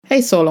Hey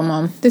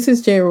Solomon, this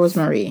is J.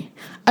 Rosemary.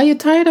 Are you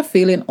tired of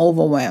feeling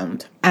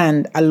overwhelmed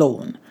and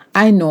alone?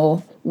 I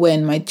know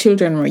when my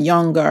children were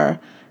younger,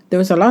 there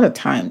was a lot of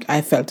times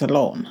I felt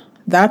alone.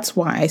 That's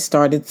why I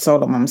started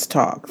Solomon's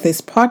Talk,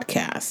 this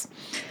podcast.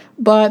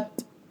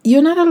 But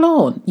you're not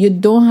alone. You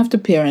don't have to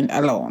parent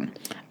alone.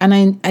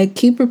 And I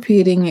keep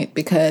repeating it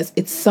because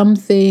it's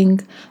something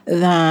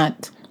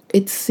that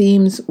it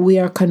seems we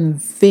are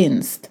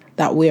convinced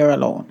that we are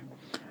alone.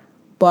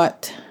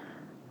 But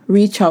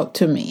reach out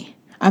to me.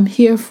 I'm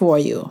here for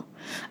you.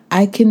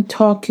 I can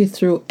talk you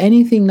through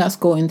anything that's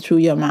going through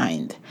your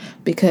mind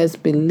because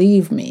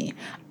believe me,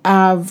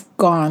 I've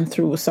gone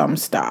through some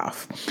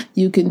stuff.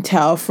 You can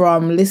tell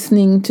from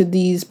listening to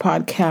these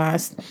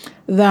podcasts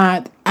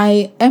that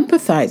I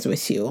empathize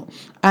with you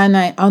and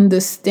I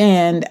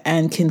understand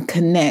and can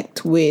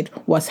connect with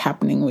what's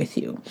happening with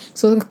you.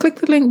 So click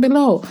the link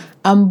below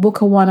and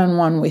book a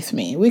one-on-one with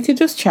me. We could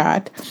just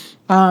chat.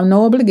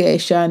 No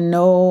obligation,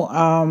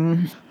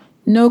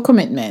 no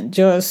commitment,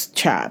 just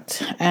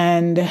chat.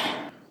 And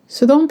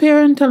so don't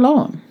parent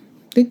alone.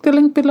 Click the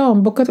link below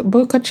and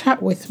book a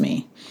chat with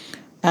me.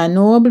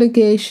 No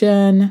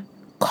obligation,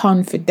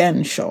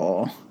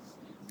 confidential,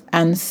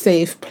 and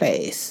safe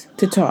place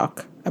to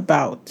talk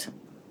about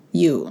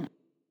you.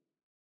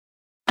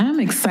 I'm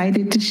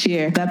excited to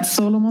share that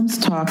Solomon's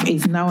Talk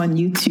is now on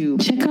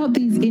YouTube. Check out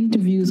these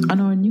interviews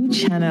on our new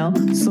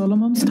channel,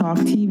 Solomon's Talk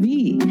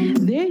TV.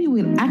 There you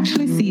will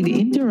actually see the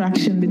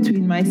interaction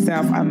between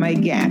myself and my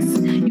guests.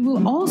 You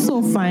will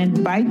also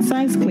find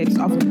bite-sized clips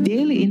of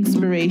daily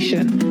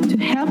inspiration to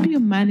help you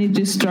manage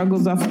the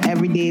struggles of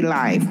everyday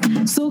life.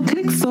 So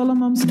click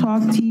Solomon's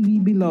Talk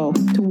TV below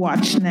to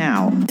watch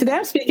now. Today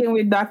I'm speaking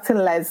with Dr.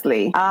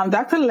 Leslie.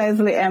 Dr.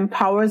 Leslie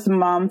empowers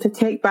moms to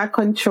take back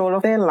control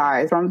of their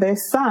lives from their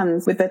sons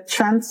with a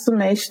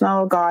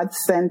transformational,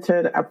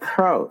 God-centered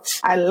approach.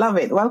 I love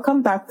it.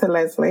 Welcome, Dr.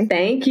 Leslie.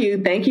 Thank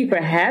you. Thank you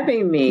for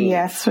having me.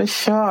 Yes, for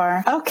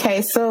sure.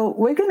 Okay, so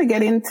we're going to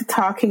get into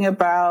talking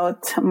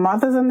about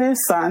mothers and their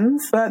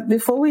sons. But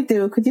before we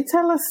do, could you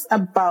tell us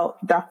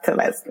about Dr.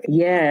 Leslie?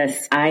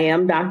 Yes, I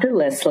am Dr.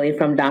 Leslie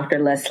from Dr.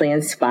 Leslie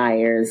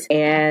Inspires.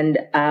 And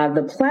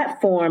the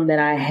platform that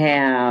I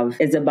have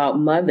is about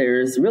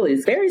mothers. Really,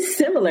 it's very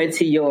similar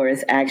to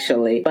yours,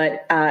 actually.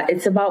 But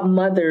it's about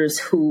mothers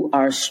who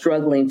are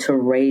struggling to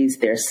raise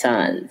their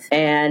sons.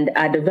 And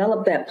I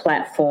developed that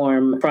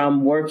platform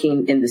from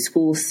working in the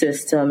school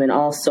system and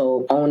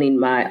also owning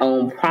my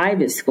own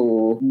private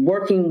school,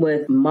 working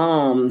with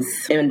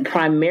moms, and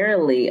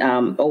primarily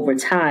over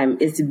time,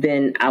 it's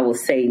been, I will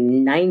say,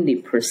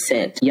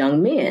 90%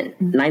 young men,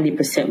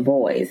 90%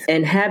 boys.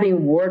 And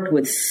having worked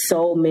with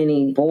so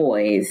many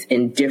boys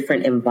in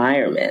different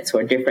environments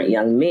or different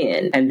young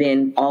men, and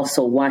then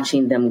also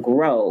watching them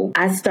grow,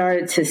 I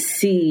started to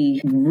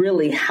see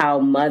really how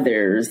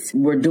mothers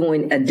were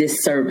doing a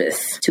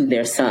disservice to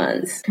their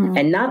sons.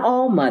 And not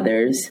all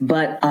mothers,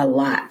 but a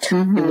lot.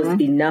 It was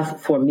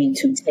enough for me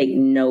to take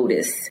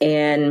notice.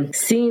 And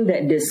seeing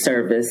that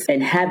disservice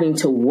and having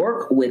to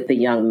work with the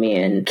young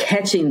men,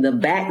 catching the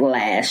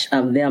backlash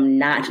of them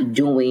not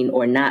doing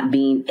or not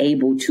being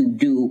able to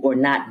do or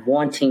not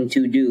wanting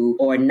to do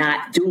or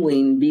not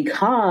doing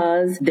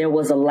because there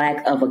was a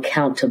lack of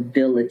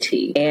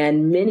accountability.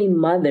 And many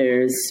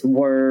mothers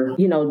were,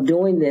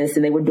 doing this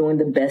and they were doing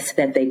the best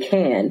that they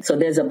can. So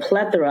there's a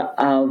plethora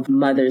of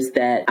mothers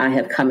that I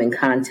have come in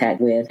contact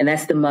with. And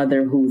that's the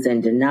mother who's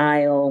in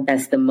denial.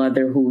 That's the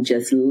mother who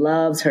just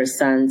loves her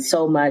son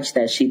so much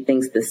that she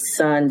thinks the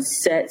son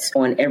sets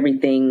on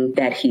everything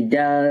that he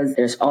does.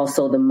 There's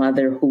also the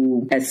mother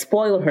who has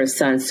spoiled her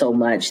son so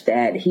much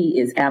that he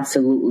is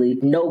absolutely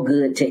no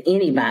good to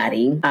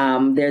anybody.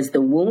 There's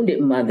the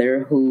wounded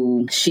mother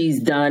who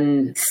she's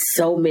done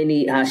so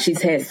many,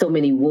 she's had so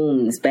many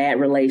wounds, bad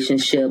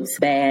relationships,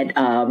 bad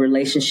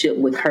relationship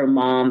with her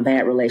mom,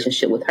 bad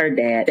relationship with her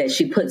dad, that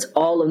she puts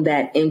all of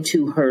that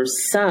into her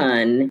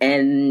son,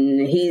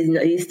 and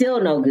he's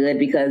still no good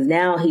because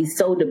now he's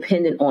so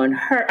dependent on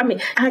her. I mean,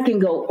 I can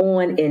go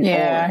on and on.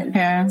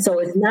 Yeah. So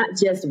it's not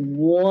just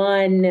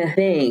one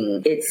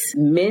thing. It's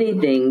many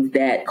things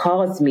that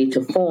caused me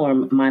to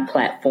form my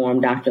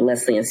platform, Dr.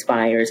 Leslie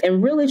Inspires,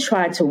 and really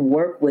try to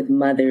work with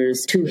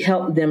mothers to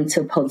help them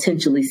to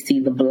potentially see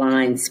the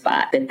blind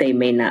spot that they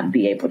may not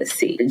be able to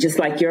see. Just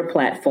like your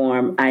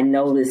platform, I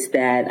know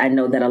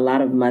that a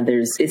lot of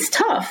mothers, it's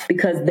tough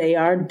because they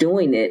are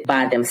doing it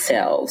by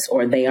themselves,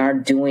 or they are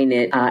doing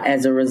it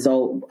as a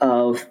result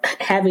of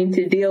having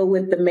to deal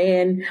with the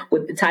man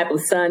with the type of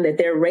son that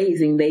they're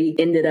raising. They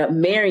ended up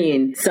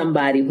marrying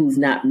somebody who's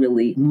not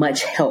really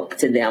much help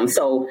to them.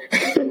 So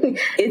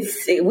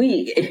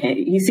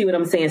you see what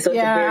I'm saying? So it's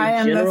a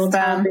very general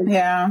topic.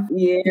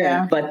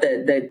 Yeah. But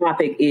the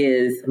topic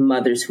is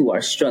mothers who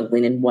are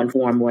struggling in one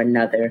form or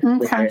another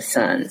with their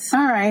sons.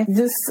 All right.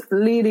 Just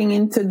leading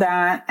into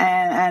that,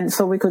 and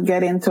so we could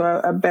get into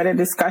a better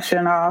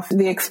discussion of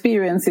the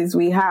experiences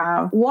we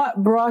have.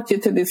 What brought you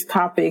to this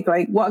topic?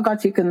 Like, what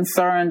got you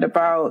concerned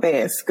about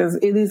this? Because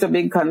it is a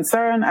big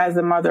concern as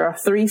a mother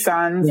of 3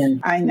 sons. Yeah.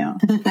 I know.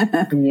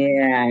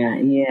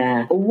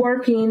 Yeah.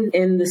 Working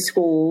in the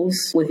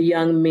schools with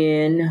young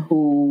men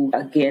who,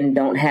 again,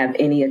 don't have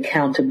any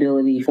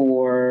accountability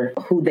for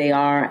who they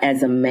are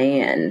as a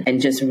man,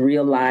 and just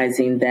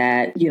realizing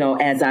that,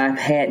 as I've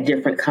had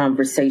different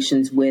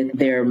conversations with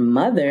their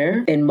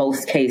mother in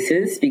most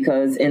cases,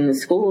 because in the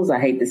schools, I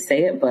hate to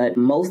say it, but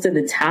most of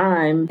the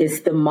time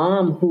it's the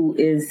mom who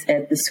is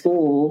at the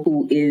school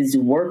who is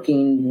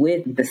working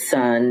with the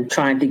son,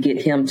 trying to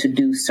get him to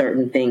do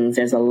certain things.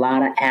 There's a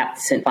lot of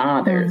absent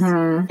fathers.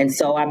 And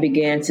so I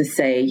began to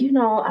say,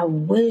 I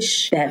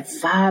wish that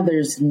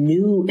fathers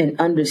knew and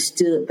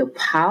understood the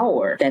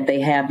power that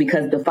they have,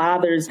 because the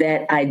fathers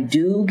that I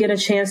do get a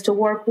chance to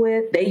work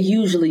with, they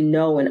usually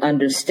know and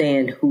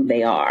understand who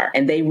they are.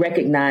 And they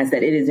recognize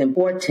that it is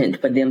important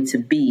for them to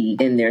be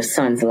in their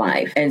son's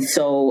life. And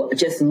so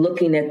just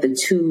looking at the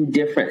 2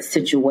 different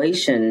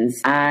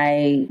situations,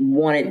 I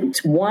wanted,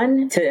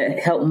 one, to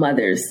help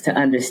mothers to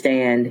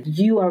understand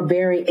you are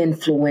very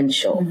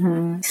influential.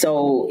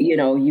 So,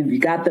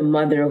 you've got the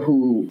mother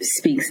who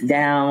speaks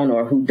down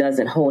or who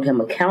doesn't hold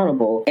him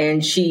accountable.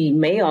 And she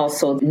may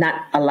also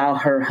not allow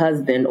her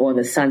husband or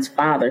the son's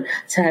father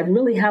to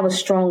really have a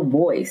strong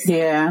voice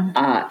in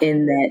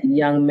that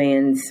young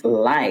man's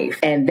life.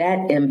 And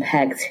that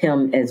impacts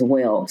him as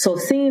well. So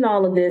seeing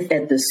all of this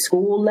at the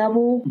school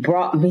level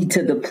brought me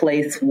to the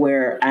place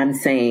where I'm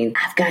saying,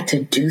 I've got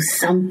to do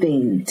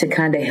something to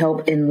kind of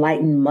help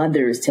enlighten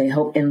mothers, to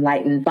help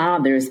enlighten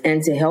fathers,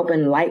 and to help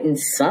enlighten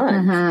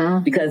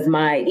sons. Because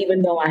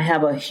even though I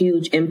have a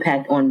huge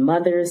impact on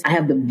mothers, I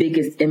have the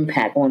biggest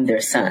impact on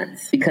their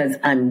sons because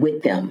I'm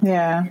with them.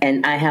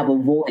 And I have a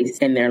voice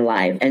in their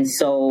life. And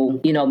so,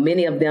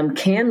 many of them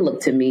can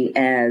look to me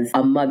as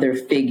a mother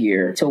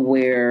figure, to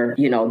where,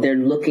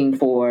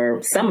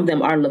 some of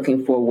them are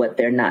looking for what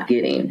they're not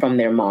getting from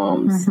their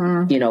moms,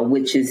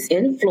 which is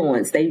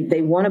influence.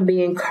 They want to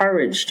be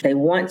encouraged. They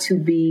want to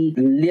be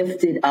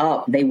lifted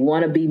up. They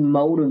want to be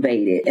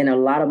motivated. And a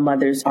lot of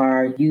mothers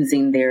are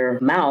using their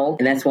mouth.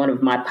 And that's one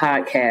of my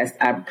podcasts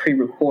I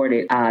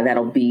pre-recorded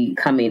that'll be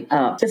coming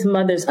up. Just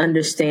mothers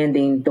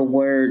understanding the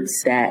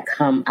words that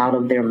come out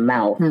of their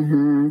mouth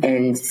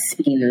and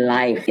speaking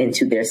life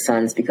into their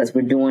sons, because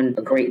we're doing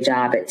a great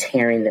job at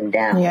tearing them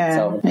down.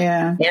 So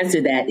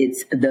answer that,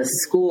 it's the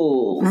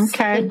schools.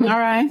 Okay. All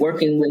right.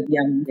 Working with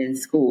young men in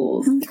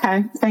schools.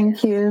 Okay.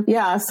 Thank you.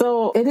 Yeah.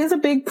 So it is a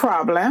big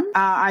problem,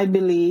 I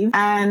believe.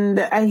 And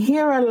I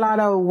hear a lot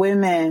of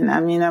women,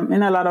 I'm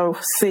in a lot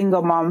of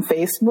single mom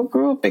Facebook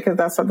group, because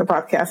that's what the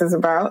podcast is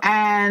about.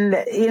 And,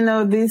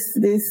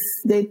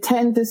 they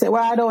tend to say,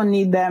 well, I don't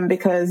need them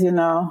because,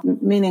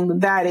 meaning the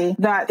daddy,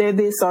 that they're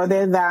this or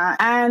they're that.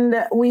 And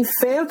we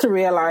fail to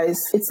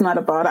realize it's not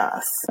about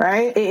us,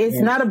 right? It's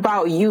not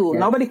about you.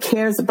 Nobody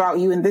cares about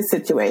you in this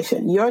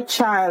situation. Your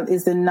child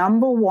is the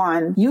number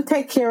one. You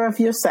take care of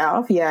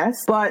yourself,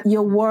 yes, but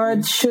your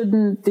words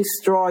shouldn't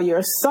destroy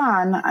your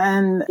son.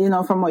 And,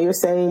 from what you're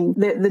saying,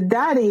 the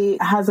daddy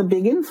has a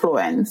big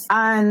influence.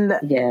 And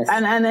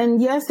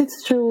yes,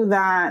 it's true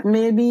that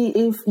maybe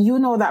if you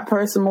know that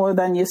person more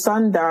than your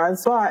son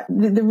does, but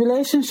the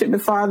relationship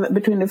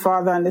between the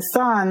father and the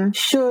son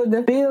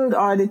should build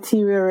or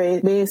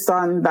deteriorate based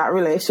on that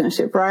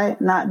relationship, right?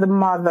 Not the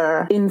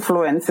mother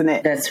influencing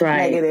it. That's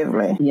right.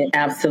 Negatively. Yeah,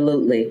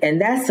 absolutely.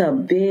 And that's a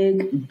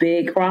big,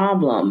 big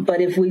problem.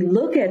 But if we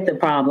look at the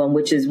problem,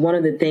 which is one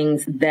of the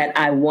things that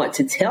I want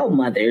to tell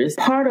mothers,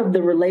 part of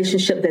the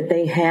relationship that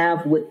they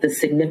have with the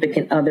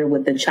significant other,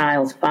 with the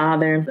child's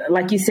father,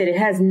 like you said, it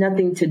has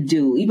nothing to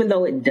do, even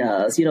though it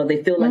does,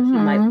 they feel like he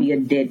might be a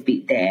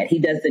deadbeat dad. He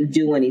doesn't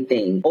do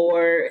anything.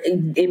 Or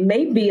it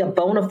may be a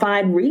bona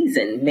fide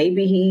reason.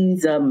 Maybe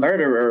he's a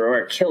murderer or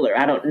a killer.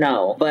 I don't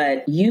know.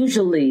 But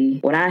usually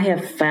what I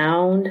have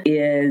found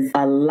is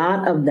a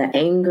lot of the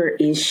anger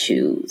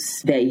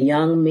issues that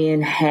young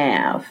men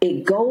have,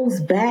 it goes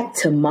back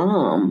to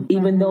mom.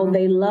 Even though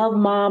they love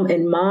mom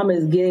and mom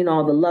is getting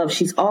all the love,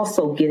 she's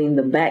also getting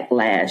the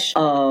backlash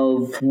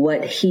of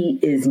what he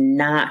is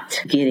not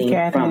getting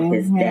from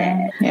his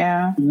dad.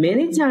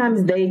 Many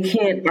times they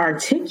can't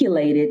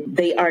articulate it.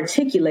 They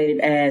articulate it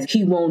as,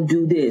 he won't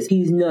do this,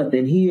 he's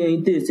nothing, he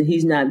ain't this, and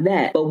he's not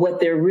that. But what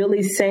they're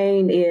really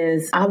saying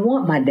is, I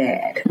want my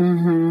dad.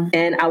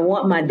 And I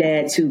want my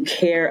dad to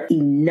care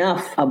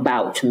enough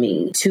about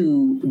me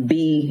to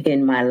be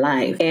in my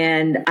life.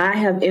 And I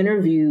have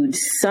interviewed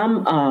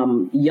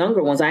some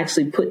younger ones. I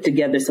actually put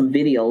together some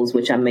videos,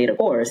 which I made a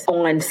course,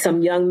 on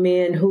some young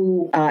men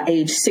who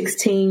age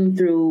 16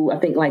 through, I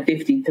think, like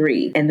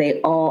 53. And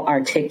they all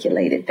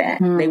articulated that.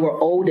 They were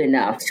old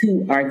enough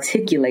to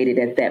articulate it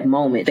at that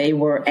moment. They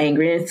were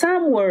angry, and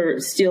some were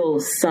still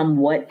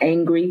somewhat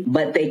angry, angry,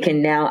 but they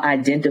can now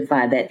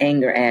identify that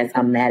anger as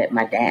I'm mad at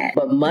my dad.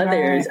 But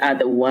mothers are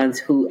the ones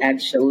who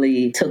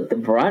actually took the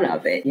brunt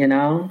of it, you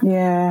know?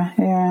 Yeah,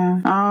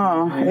 yeah.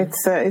 Oh,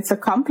 it's a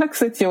complex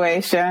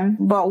situation,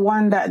 but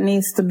one that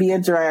needs to be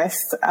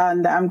addressed.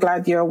 And I'm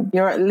glad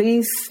you're at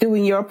least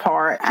doing your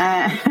part.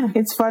 And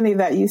it's funny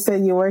that you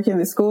said you work in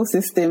the school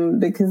system,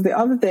 because the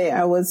other day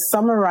I was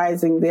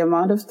summarizing the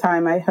amount of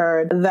time I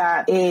heard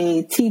that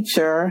a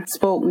teacher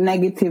spoke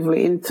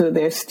negatively into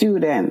their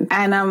student.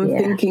 And I'm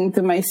thinking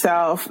to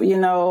myself, you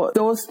know,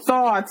 those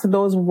thoughts,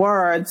 those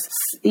words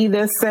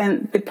either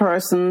sent the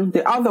person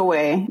the other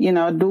way, you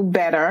know, do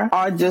better,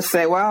 or just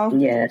say, well,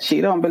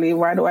 she don't believe,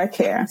 why do I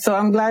care? So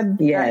I'm glad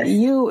that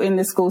you in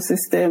the school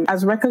system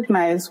has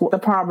recognized the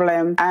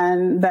problem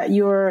and that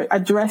you're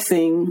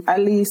addressing at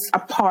least a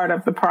part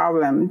of the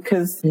problem,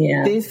 because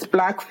this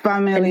Black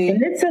family...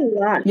 And it's a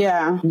lot.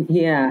 Yeah.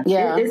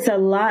 It's a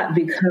lot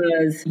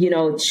because, you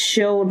know,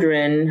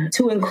 children,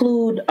 to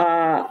include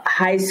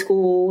high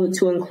school,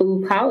 to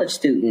include college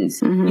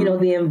students, you know,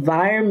 the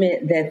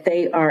environment that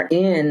they are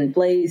in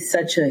plays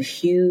such a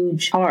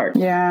huge part.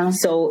 Yeah.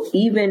 So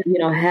even, you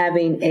know,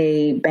 having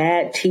a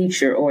bad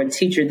teacher or a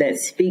teacher that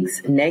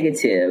speaks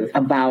negative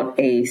about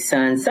a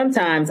son,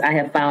 sometimes I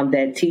have found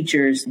that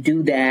teachers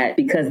do that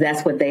because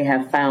that's what they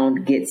have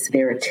found gets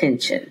their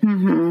attention.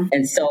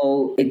 And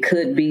so it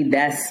could be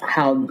that's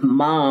how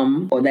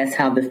mom or that's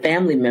how the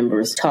family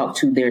members talk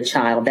to their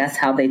child. That's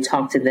how they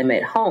talk to them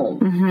at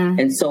home.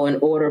 And so in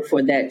order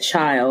for that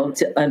child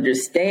to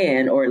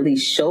understand, or at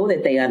least show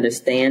that they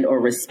understand or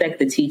respect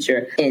the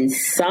teacher in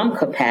some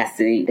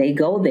capacity, they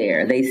go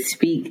there, they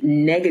speak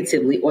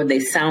negatively, or they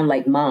sound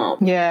like mom.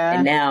 Yeah.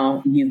 And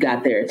now you've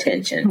got their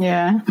attention.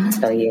 Yeah.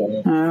 So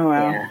yeah. Oh,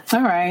 well. Yeah.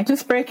 All right.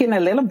 Just breaking a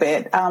little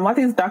bit. What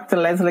is Dr.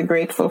 Leslie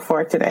grateful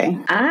for today?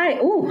 I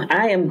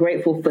am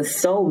grateful for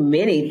so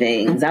many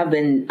things. I've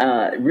been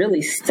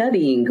really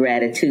studying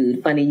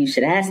gratitude. Funny you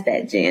should ask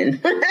that, Jen.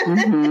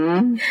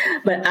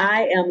 But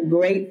I am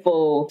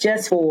grateful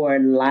just for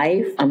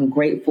life. I'm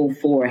grateful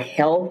for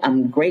health.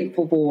 I'm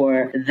grateful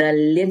for the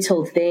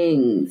little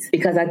things,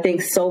 because I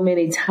think so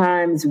many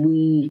times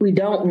we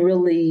don't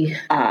really,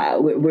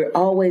 we're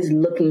always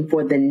looking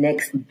for the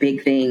next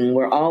big thing.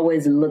 We're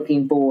always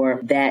looking for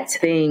that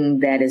thing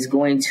that is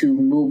going to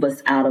move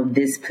us out of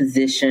this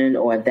position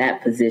or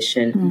that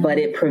position, but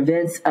it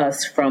prevents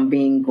us from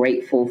being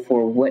grateful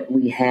for what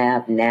we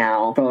have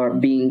now, for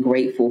being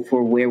grateful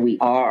for where we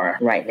are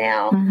right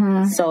now.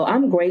 So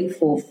I'm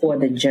grateful for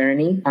the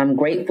journey. I'm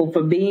grateful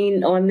for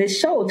being on this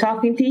show,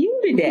 talking to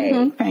you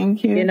today.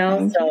 Thank you. You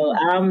know, so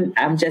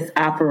I'm just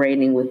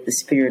operating with the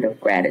spirit of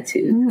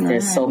gratitude.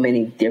 There's so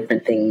many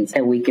different things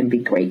that we can be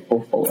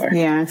grateful for.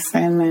 Yes,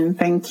 amen.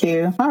 Thank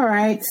you. All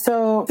right.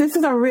 So this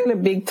is a really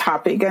big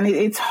topic, and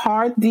it's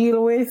hard to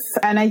deal with.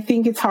 And I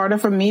think it's harder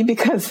for me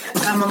because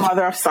I'm a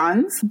mother of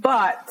sons.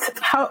 But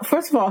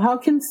first of all, how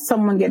can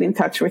someone get in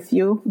touch with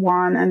you,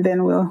 Juan, and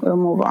then we'll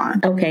move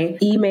on. Okay.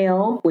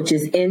 Email, which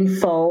is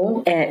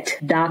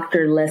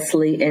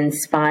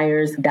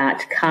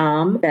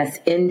info@drlesleyinspires.com. That's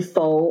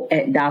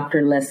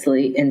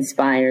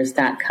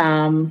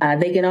info@drlesleyinspires.com.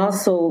 They can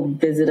also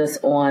visit us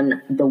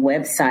on the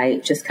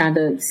website, just kind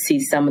of see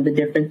some of the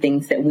different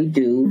things that we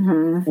do,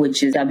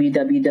 which is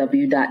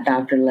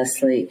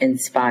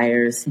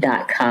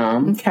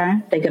www.drlesleyinspires.com. Okay.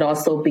 They could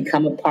also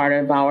become a part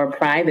of our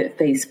private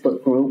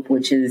Facebook group,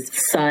 which is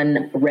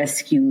Son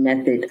Rescue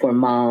Method for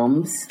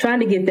Moms.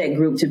 Trying to get that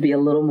group to be a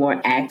little more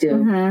active.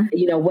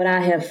 You know, what I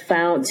have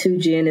found too,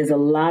 Jen, is a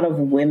lot of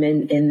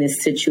women in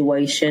this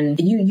situation.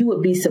 You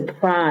would be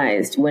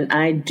surprised when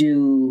I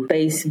do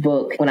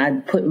Facebook, when I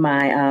put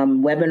my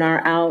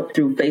webinar out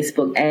through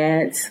Facebook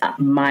ads,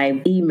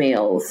 my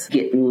emails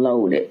get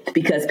loaded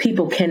because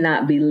people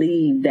cannot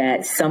believe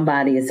that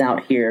somebody is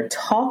out here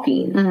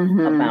talking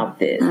about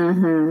this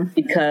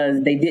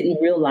because they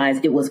didn't realize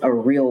it was a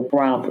real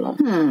problem.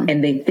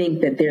 And they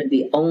think that they're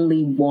the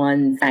only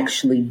ones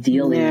actually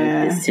dealing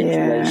with this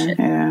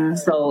situation.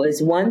 So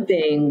it's one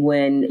thing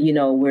when, you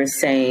know, we're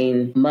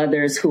saying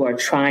mothers who are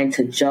trying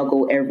to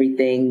juggle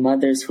everything,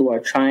 mothers who are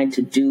trying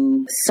to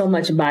do so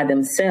much by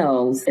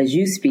themselves, as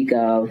you speak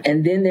of.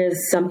 And then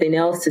there's something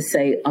else to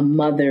say, a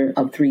mother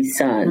of 3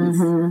 sons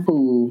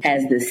who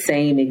has the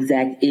same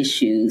exact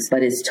issues,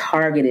 but is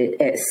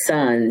targeted at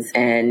sons.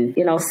 And,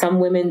 you know, some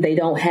women, they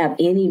don't have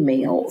any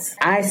males.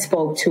 I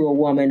spoke to a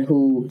woman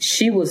who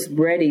she was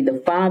ready.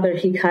 The father,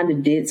 he kind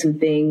of did some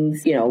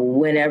things, you know,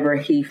 whenever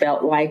he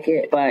felt like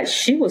it, but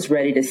she was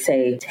ready to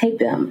say, take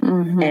them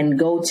and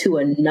go to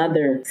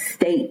another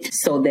state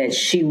so that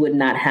she would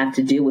not have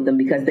to deal with them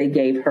because they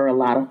gave her a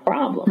lot of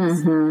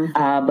problems.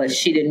 But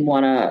she didn't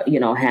want to, you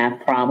know,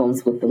 have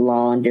problems with the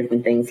law and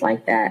different things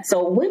like that.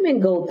 So women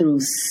go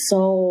through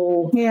so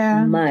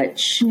so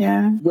much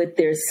with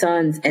their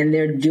sons, and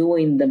they're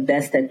doing the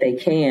best that they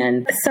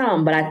can.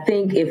 Some, but I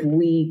think if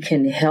we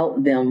can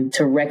help them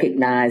to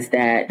recognize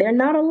that they're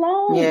not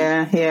alone.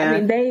 I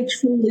mean, they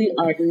truly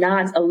are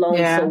not alone.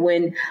 So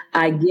when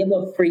I give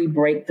a free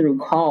breakthrough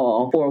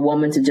call for a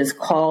woman to just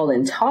call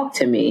and talk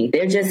to me,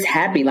 they're just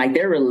happy. Like,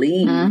 they're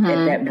relieved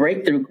at that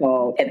breakthrough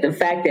call, at the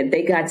fact that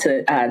they got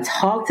to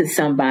talk to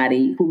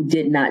somebody who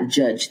did not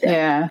judge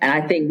them. And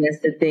I think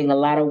that's the thing. A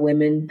lot of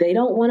women, they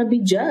don't want to be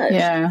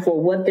judged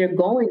for what they're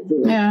going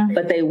through,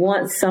 but they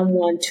want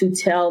someone to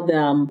tell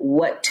them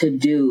what to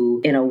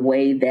do in a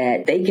way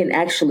that they can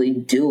actually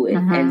do it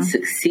and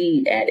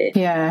succeed at it.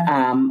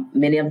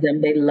 Many of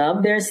them, they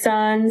love their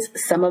sons.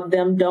 Some of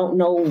them don't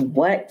know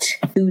what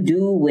to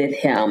do with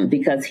him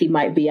because he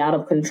might be out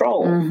of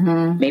control.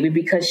 Maybe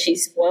because she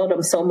spoiled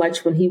him so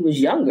much when he was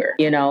younger,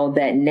 you know,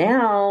 that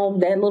now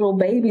that little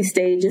baby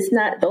stage, it's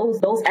not,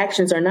 those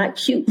actions are not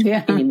cute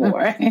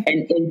anymore.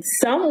 And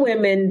some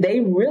women, they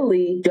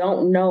really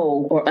don't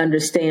know or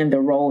understand the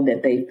role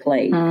that they've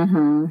played.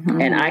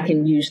 And I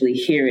can usually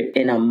hear it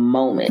in a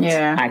moment.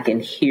 I can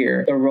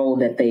hear the role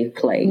that they've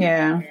played.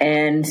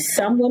 And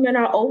some women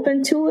are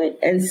open to it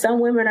and some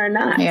women are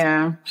not.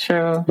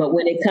 But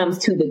when it comes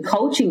to the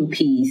coaching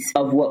piece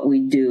of what we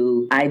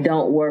do, I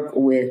don't work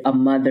with a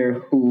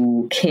mother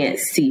who can't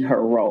see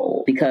her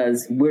role,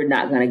 because we're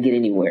not going to get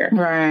anywhere.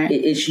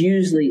 It's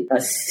usually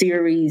a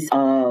series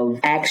of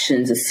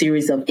actions, a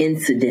series of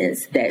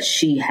incidents that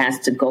she has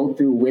to go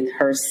through with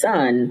her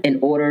son in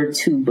order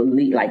to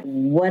believe, like,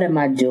 what am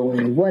I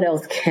doing? What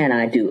else can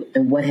I do?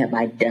 And what have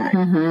I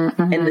done?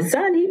 And the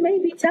son, he may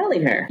be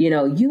telling her, you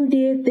know, you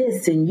did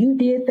this and you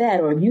did that,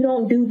 or you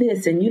don't do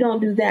this and you don't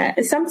do that.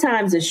 And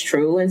sometimes it's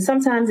true and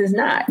sometimes it's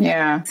not.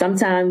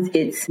 Sometimes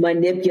it's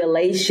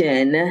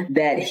manipulation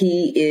that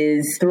he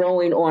is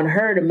throwing on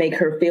her to make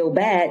her feel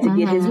bad to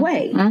get his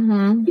way,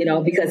 you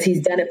know, because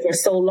he's done it for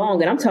so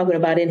long. And I'm talking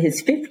about in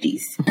his 50s.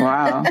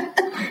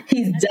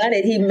 He's done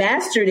it. He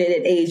mastered it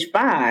at age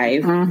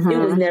 5. It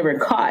was never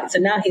caught. So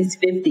now he's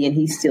 50 and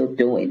he's still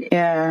doing it.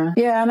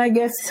 And I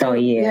guess,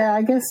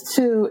 I guess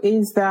too,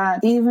 is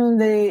that even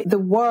the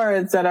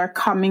words that are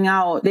coming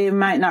out, they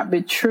might not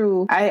be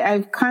true.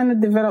 I've kind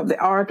of developed the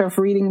art of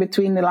reading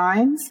between the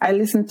lines. I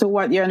listen to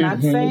what you're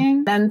not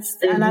saying, and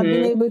I've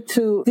been able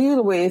to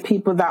deal with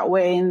people that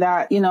way, in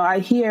that, you know, I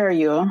hear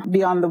you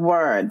beyond the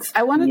words.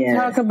 I want to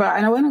talk about,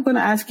 and I'm going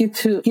to ask you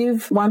to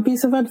give one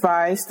piece of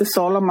advice to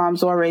solo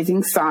moms who are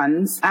raising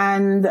sons,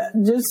 and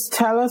just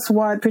tell us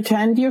what,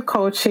 pretend you're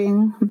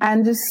coaching,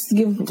 and just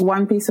give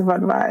one piece of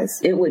advice.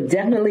 It would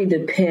definitely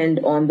depend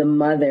on the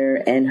mother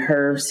and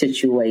her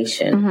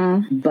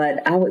situation.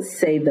 But I would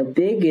say the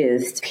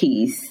biggest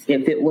piece,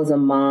 if it was a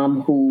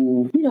mom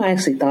who, you know, I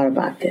actually thought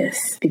about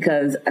this,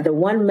 because the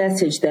one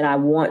message that I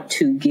want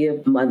to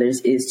give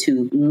mothers is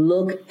to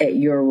look at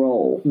your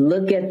role.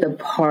 Look at the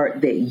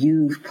part that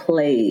you've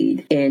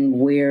played in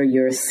where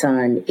your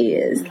son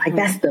is. Like,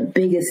 that's the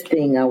biggest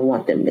thing I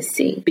want them to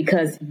see,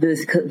 because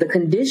the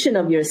condition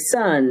of your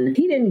son,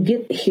 he didn't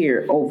get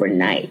here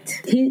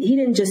overnight. He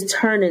didn't just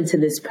turn into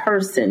this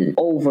person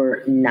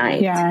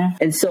overnight.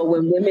 And so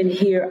when women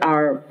hear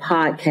our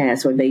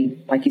podcast, or they,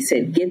 like you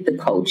said, get the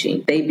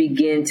coaching, they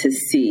begin to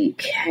see,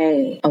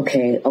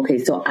 okay,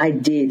 so I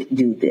did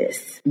do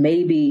this.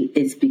 Maybe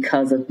it's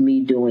because of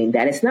me doing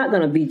that. It's not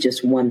going to be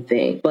just one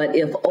thing. But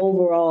if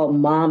overall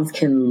moms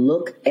can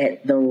look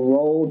at the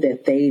role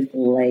that they've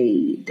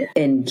played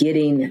in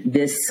getting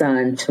this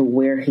son to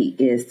where he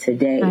is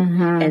today,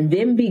 and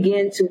then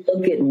begin to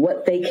look at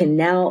what they can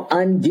now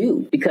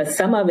undo, because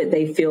some of it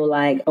they feel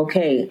like,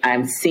 okay,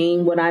 I'm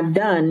seeing what I've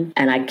done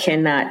and I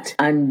cannot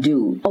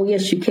undo. Oh,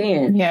 yes, you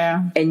can.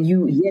 And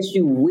yes,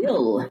 you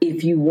will,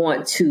 if you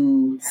want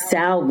to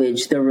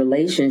salvage the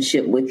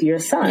relationship with your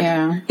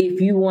son.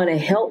 If you want to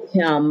help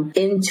him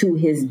into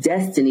his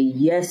destiny,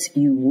 yes,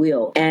 you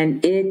will.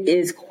 And it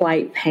is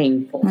quite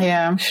painful.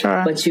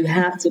 But you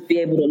have to be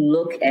able to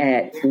look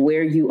at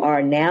where you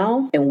are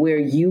now and where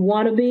you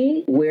want to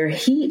be, where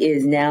he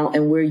is now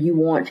and where you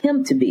want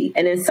him to be.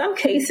 And in some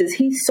cases,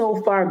 he's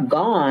so far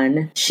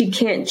gone, she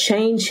can't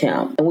change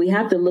him. And we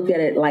have to look at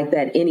it like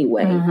that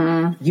anyway.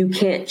 You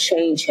can't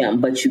change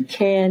him, but you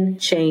can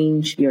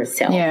change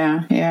yourself.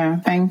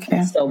 Thank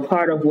you. So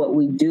part of what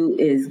we do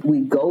is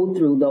we go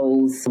through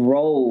those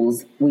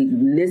roles. We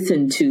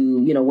listen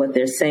to, you know, what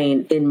they're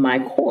saying. In my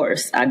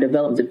course, I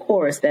developed a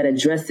course that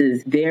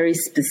addresses very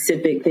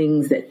specific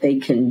things that they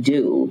can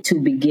do to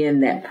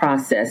begin that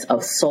process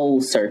of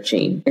soul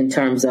searching, in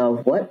terms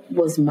of, what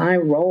was my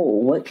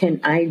role? What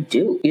can I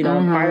do? You know,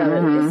 part of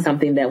it is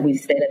something that we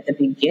said at the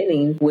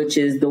beginning, which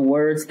is the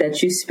words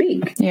that you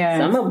speak.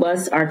 Some of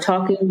us are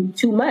talking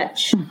too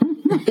much.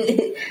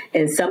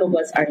 And some of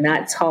us are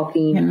not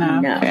talking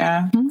enough.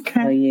 Yeah.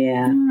 Okay. Oh,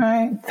 yeah. All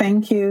right.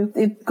 Thank you.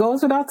 It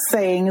goes without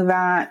saying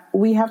that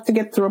we have to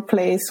get to a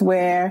place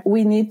where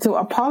we need to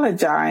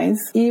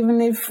apologize,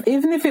 even if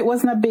it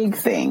wasn't a big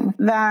thing.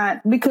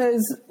 That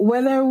because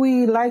whether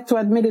we like to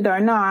admit it or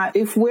not,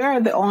 if we're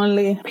the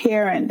only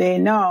parent they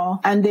know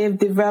and they've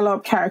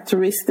developed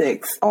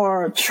characteristics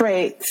or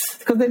traits,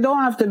 because they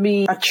don't have to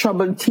be a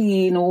troubled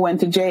teen who went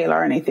to jail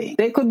or anything.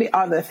 They could be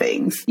other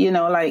things,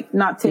 like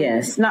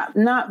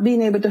not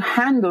being able to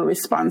handle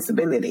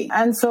responsibility.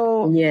 And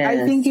so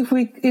I think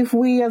if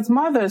we as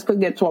mothers could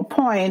get to a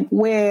point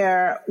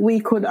where we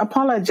could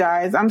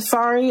apologize, I'm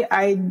sorry,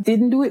 I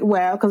didn't do it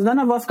well, because none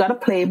of us got a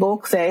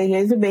playbook, say,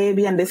 here's the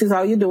baby and this is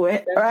how you do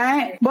it,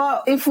 right?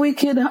 But if we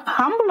could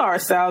humble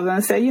ourselves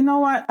and say, you know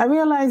what, I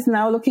realize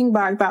now looking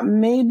back that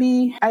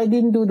maybe I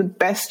didn't do the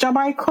best job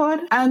I could,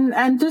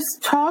 and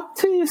just talk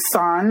to your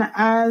son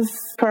as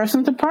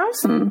person to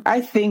person.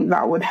 I think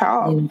that would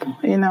help,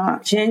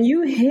 Jen,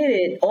 you hit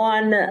it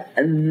on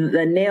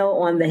the nail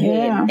on the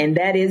head, and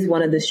that is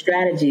one of the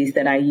strategies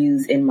that I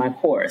use in my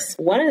course.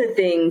 One of the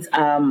things,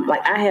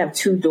 I have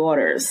 2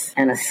 daughters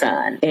and a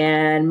son,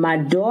 and my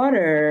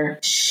daughter,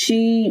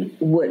 she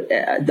would,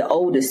 the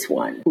oldest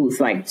one, who's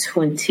like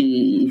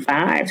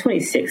 25,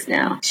 26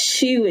 now,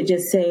 she would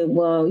just say,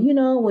 well,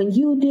 when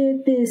you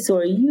did this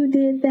or you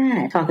did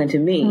that, talking to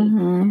me.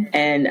 Mm-hmm.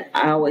 And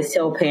I always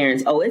tell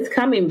parents, it's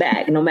coming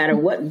back. No matter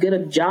what good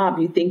a job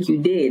you think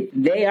you did,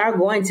 they are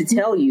going to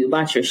tell you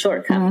about your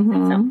shortcomings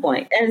at some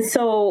point. And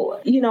so,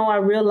 I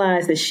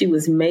realized that she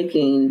was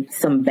making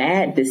some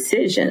bad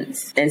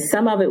decisions, and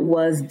some of it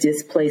was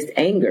displaced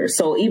anger.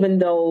 So even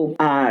though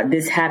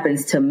this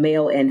happens to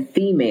male and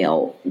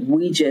female,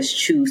 we just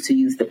choose to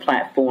use the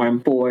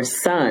platform for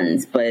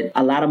sons. But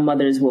a lot of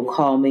mothers will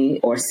call me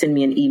or send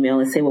me an email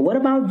and say, well, what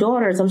about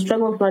daughters? I'm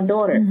struggling with my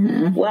daughter.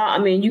 Mm-hmm.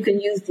 Well, you can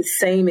use the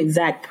same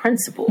exact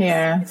principles,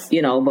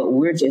 but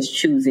we're just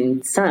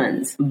choosing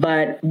sons.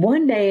 But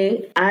one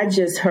day I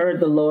just heard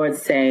the Lord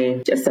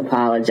say, just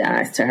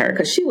apologize to her,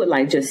 because she would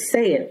just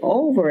say it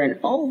over and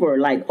over,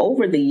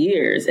 over the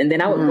years. And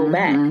then I would go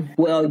back,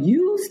 well,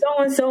 you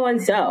so-and-so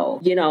and so,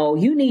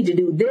 you need to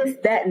do this,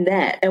 that, and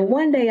that. And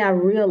one day I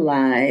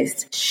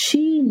realized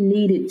she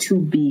needed to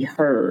be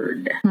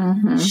heard.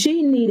 Mm-hmm.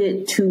 She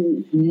needed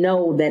to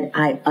know that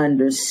I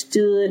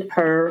understood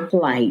her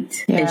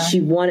plight, and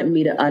she wanted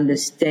me to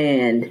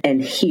understand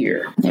and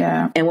hear.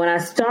 Yeah. And when I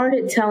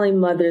started telling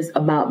mothers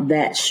about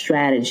that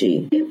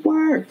strategy, it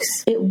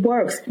works. It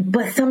works.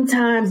 But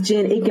sometimes,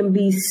 Jen, it can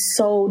be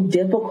so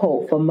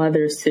difficult for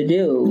mothers to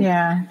do.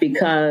 Yeah.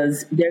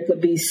 Because there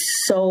could be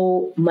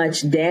so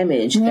much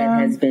damage that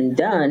has been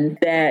done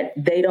that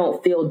they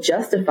don't feel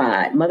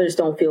justified. Mothers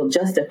don't feel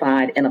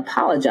justified in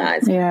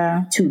apologizing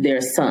to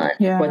their son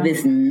for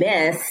this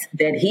mess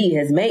that he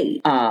has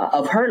made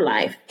of her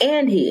life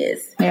and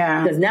his.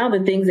 Yeah. Because now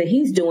the things that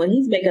he's doing,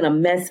 he's making a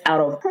mess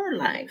out of her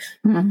life.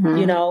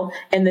 Mm-hmm.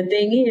 And the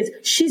thing is,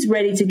 she's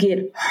ready to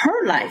get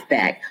her life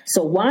back.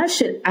 So why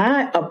should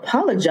I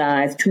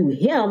apologize to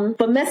him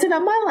for messing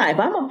up my life?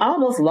 I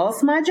almost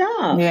lost my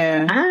job.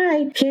 Yeah.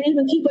 I can't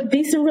even keep a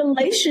decent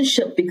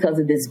relationship because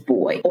of this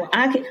boy. Or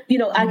I can,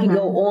 I can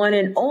go on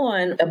and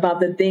on about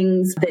the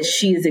things that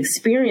she is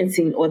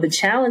experiencing or the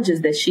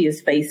challenges that she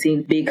is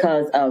facing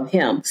because of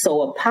him.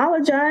 So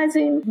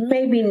apologizing,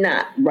 maybe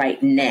not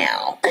right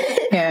now.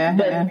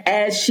 But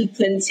as she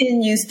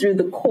continues through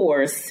the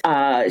course,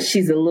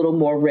 she's a little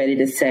more ready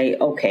to say,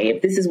 okay,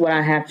 if this is what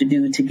I have to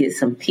do to get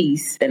some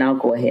peace, then I'll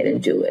go ahead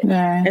and do it.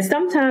 Yeah. And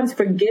sometimes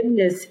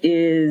forgiveness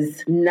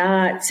is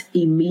not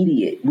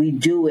immediate. We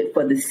do it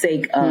for the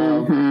sake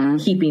of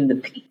keeping the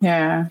peace.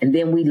 Yeah. And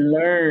then we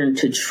learn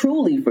to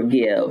truly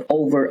forgive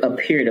over a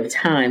period of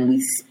time.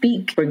 We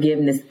speak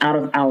forgiveness out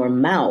of our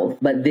mouth,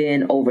 but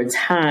then over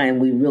time,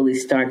 we really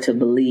start to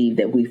believe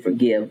that we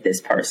forgive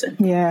this person.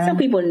 Yeah. Some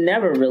people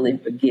never really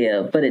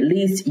forgive, but at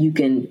least you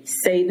can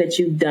say that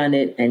you've done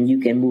it and you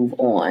can move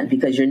on,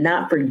 because you're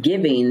not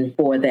forgiving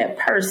for that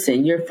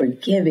person. You're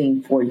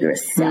forgiving for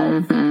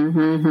yourself.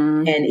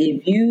 And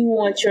if you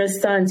want your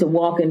son to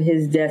walk in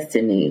his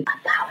destiny,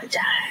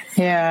 apologize.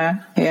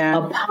 Yeah.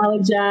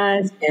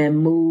 Apologize and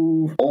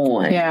move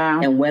on. Yeah.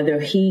 And whether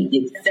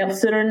he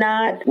accepts it or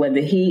not, whether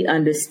he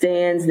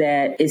understands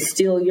that it's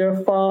still your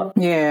fault,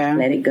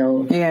 let it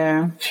go.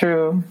 Yeah,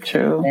 true.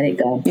 Let it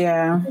go.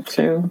 Yeah,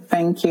 true.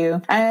 Thank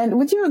you. And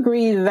would you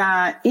agree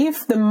that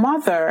if the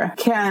mother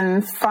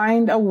can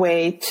find a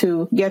way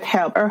to get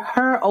help or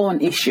her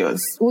own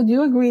issues, would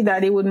you agree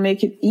that it would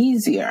make it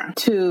easier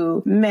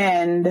to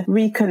mend,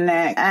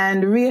 reconnect,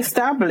 and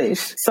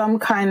reestablish some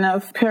kind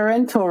of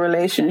parental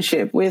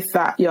relationship with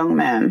that young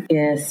man?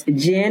 Yes.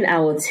 Jen, I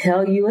will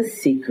tell you a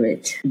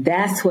secret.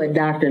 That's what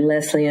Dr.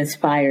 Leslie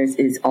Inspires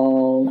is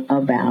all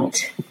about.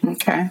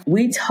 Okay.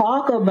 We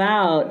talk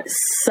about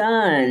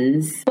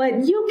sons,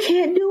 but you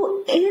can't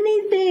do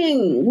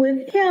anything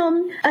with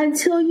him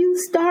until you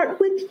start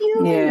with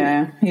you.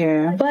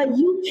 Yeah. But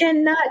you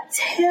cannot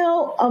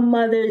tell a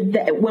mother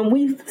that when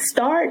we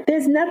start,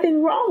 there's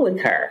nothing wrong with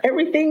her.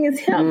 Everything is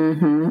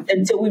him.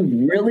 Until we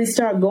really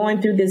start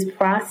going through this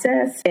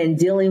process and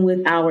dealing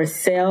with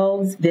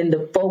ourselves, then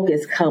the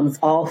focus comes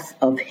off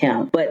of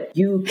him. But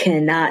you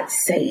cannot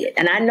say it.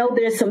 And I know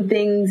there's some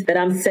things that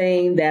I'm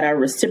saying that are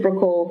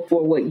reciprocal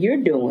for what you're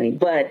doing,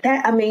 but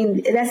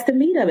that's the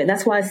meat of it.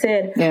 That's why I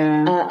said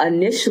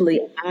initially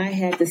I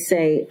had to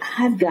say,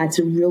 I've got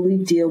to really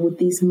deal with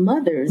these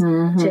mothers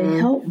to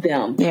help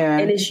them. Yeah.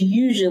 And it's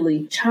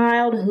usually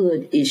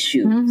childhood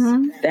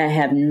issues that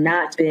have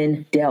not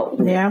been dealt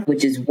with,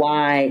 which is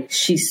why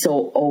she's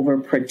so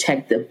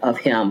overprotective of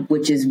him,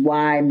 which is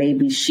why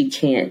maybe she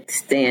can't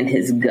stand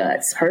his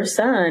guts. Her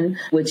son,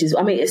 which is,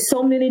 it's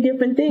so many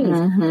different things,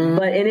 and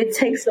it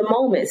takes a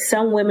moment.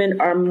 Some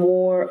women are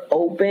more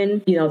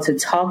open, to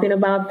talking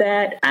about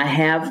that. I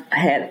have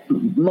had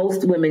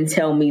most women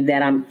tell me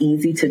that I'm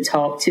easy to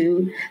talk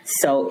to,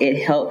 so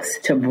it helps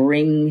to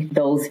bring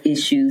those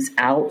issues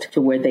out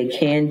to where they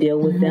can deal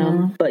with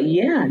them. But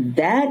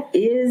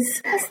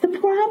that's the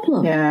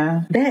problem.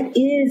 Yeah. That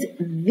is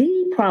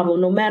the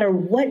problem. No matter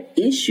what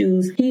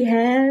issues he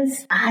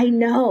has, I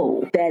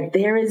know that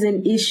there is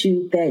an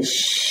issue that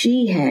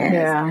she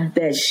has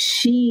that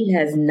she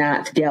has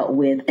not dealt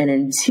with. And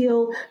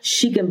until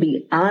she can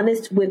be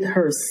honest with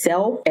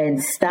herself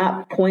and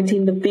stop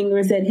pointing the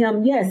fingers at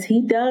him, yes,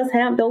 he does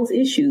have those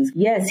issues.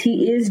 Yes,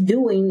 he is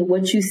doing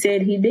what you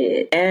said he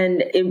did.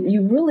 And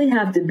you really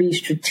have to be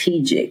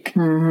strategic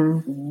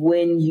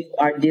when you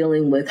are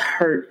dealing with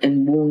hurt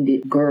and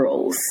wounded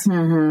girls,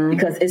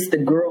 because it's the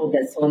girl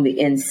that's on the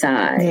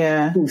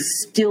inside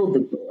who's still the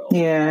girl.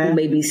 Who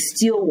maybe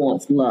still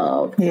wants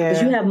love. Because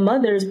you have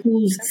mothers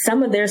whose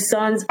some of their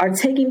sons are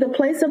taking the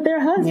place of their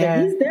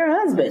husband. He's their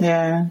husband.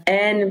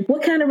 And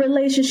what kind of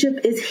relationship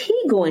is he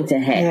going to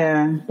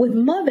have with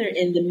mother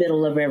in the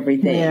middle of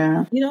everything?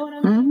 You know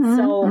what I mean?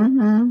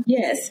 So,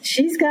 yes,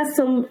 she's got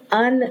some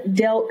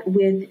undealt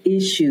with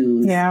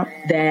issues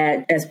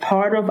that as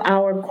part of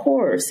our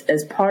course,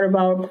 as part of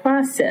our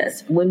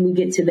process, when we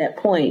get to that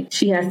point,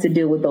 she has to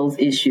deal with those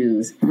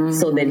issues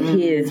so that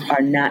his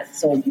are not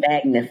so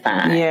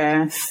magnified.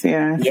 Yes.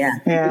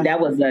 That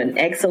was an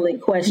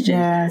excellent question.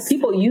 Yes.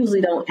 People usually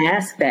don't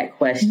ask that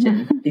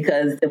question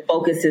because the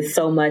focus is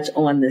so much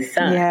on the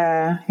son.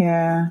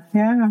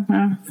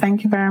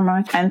 Thank you very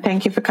much. And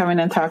thank you for coming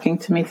and talking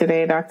to me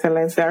today, Dr.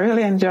 Leslie. I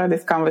really enjoyed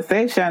this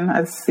conversation,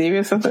 as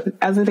serious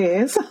as it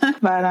is.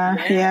 But I'm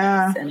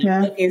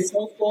looking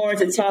so forward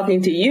to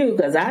talking to you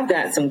because I've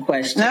got some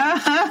questions.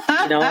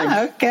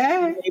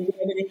 Okay. Maybe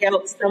able to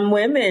help some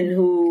women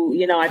who,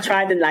 I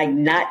tried to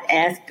not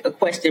ask a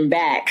question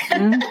back.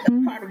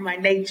 Part of my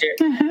nature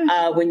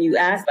when you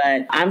ask,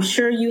 but I'm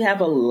sure you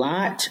have a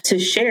lot to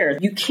share.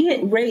 You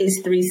can't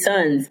raise 3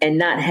 sons and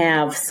not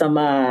have some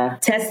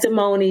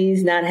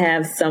testimonies, not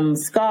have some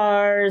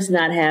scars,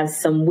 not have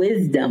some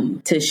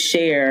wisdom to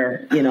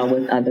share,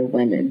 with other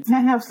women.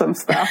 I have some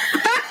stuff.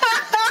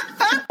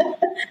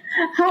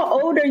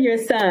 How old are your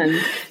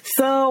sons?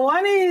 So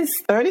one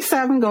is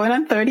 37 going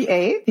on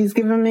 38. He's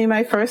given me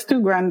my first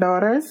 2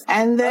 granddaughters.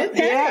 And then,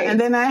 and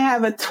then I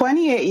have a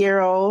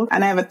 28-year-old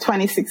and I have a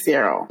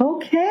 26-year-old.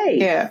 Okay.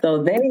 Yeah.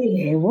 So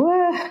they,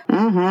 what?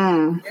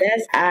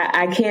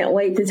 I can't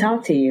wait to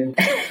talk to you.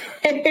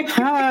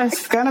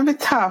 It's going to be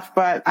tough,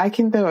 but I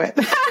can do it.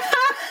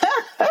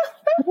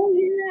 Oh,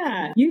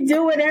 yeah. You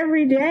do it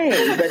every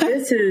day. But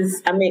this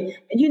is,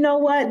 you know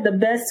what? The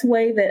best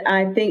way that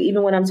I think,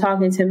 even when I'm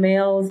talking to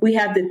males, we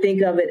have to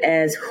think of it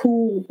as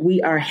who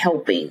we are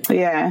helping.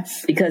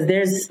 Yes. Because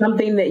there's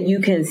something that you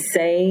can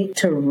say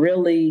to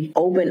really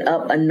open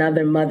up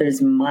another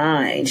mother's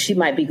mind. She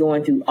might be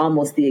going through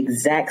almost the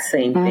exact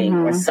same thing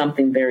or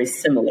something very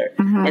similar.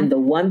 And the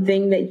one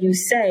thing that you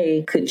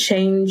say could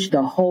change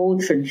the whole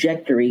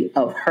trajectory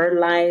of her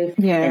life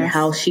and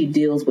how she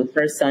deals with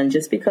her son,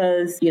 just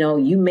because,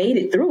 you made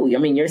it through.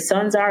 Your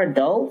sons are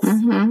adults.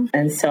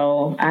 And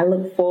so I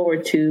look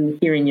forward to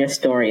hearing your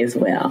story as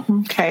well.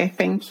 Okay,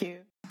 thank you.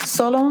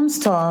 Solo Moms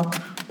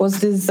Talk was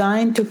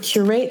designed to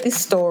curate the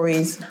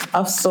stories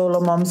of solo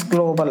moms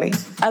globally.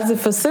 As a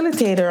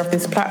facilitator of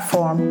this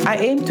platform, I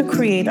aim to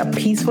create a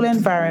peaceful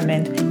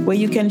environment where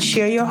you can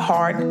share your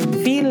heart,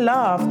 feel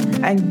loved,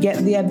 and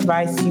get the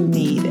advice you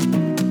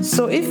need.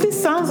 So if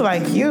this sounds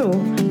like you,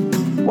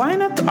 why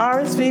not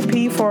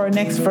RSVP for our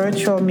next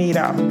virtual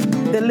meetup?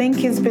 The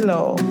link is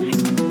below.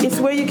 It's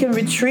where you can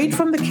retreat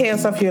from the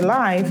chaos of your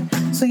life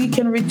so you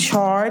can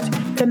recharge,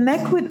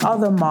 connect with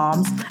other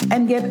moms,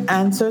 and get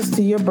answers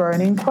to your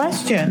burning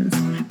questions.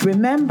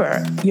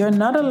 Remember, you're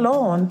not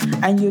alone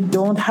and you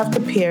don't have to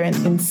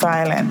parent in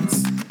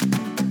silence.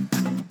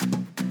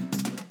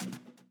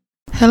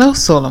 Hello,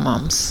 solo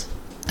moms.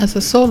 As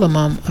a solo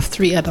mom of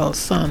 3 adult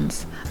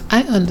sons,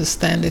 I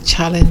understand the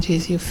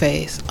challenges you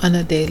face on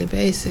a daily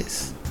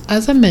basis.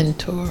 As a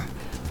mentor,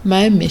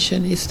 My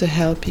mission is to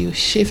help you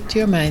shift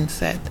your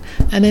mindset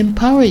and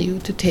empower you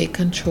to take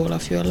control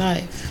of your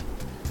life,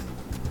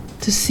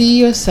 to see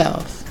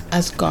yourself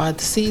as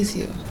God sees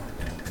you.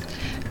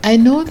 I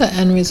know that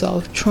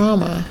unresolved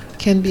trauma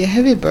can be a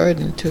heavy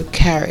burden to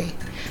carry,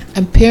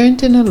 and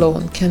parenting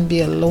alone can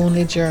be a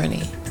lonely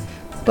journey,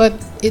 but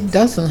it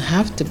doesn't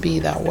have to be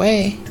that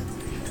way.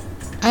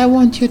 I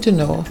want you to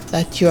know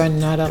that you are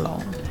not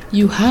alone.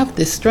 You have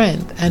the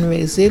strength and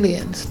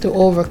resilience to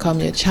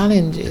overcome your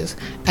challenges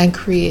and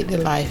create the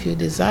life you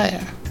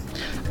desire.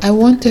 I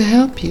want to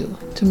help you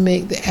to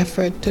make the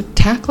effort to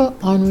tackle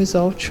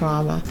unresolved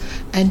trauma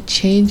and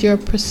change your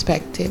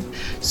perspective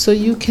so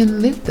you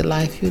can live the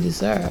life you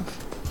deserve.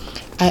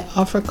 I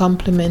offer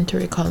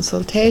complimentary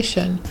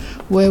consultation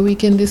where we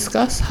can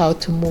discuss how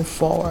to move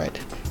forward,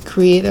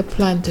 create a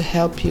plan to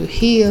help you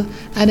heal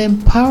and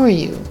empower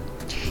you.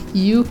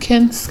 You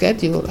can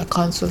schedule a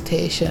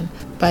consultation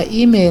by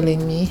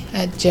emailing me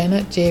at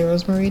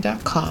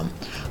jen@jrosemary.com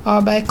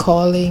or by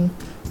calling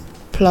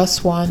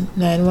 +1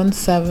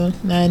 917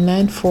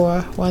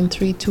 994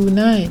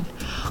 1329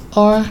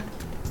 or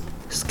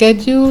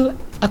schedule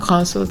a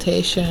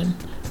consultation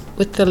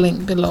with the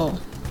link below.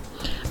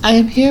 I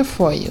am here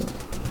for you,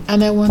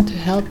 and I want to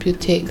help you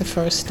take the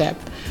first step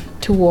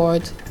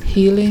towards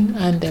healing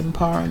and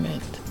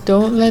empowerment.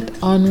 Don't let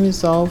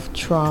unresolved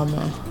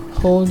trauma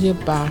hold you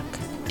back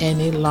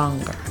any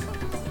longer.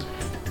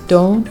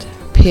 Don't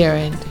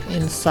parent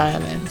in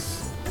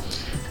silence.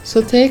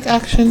 So take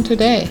action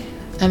today,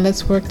 and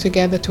let's work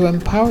together to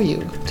empower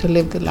you to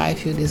live the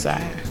life you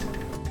desire.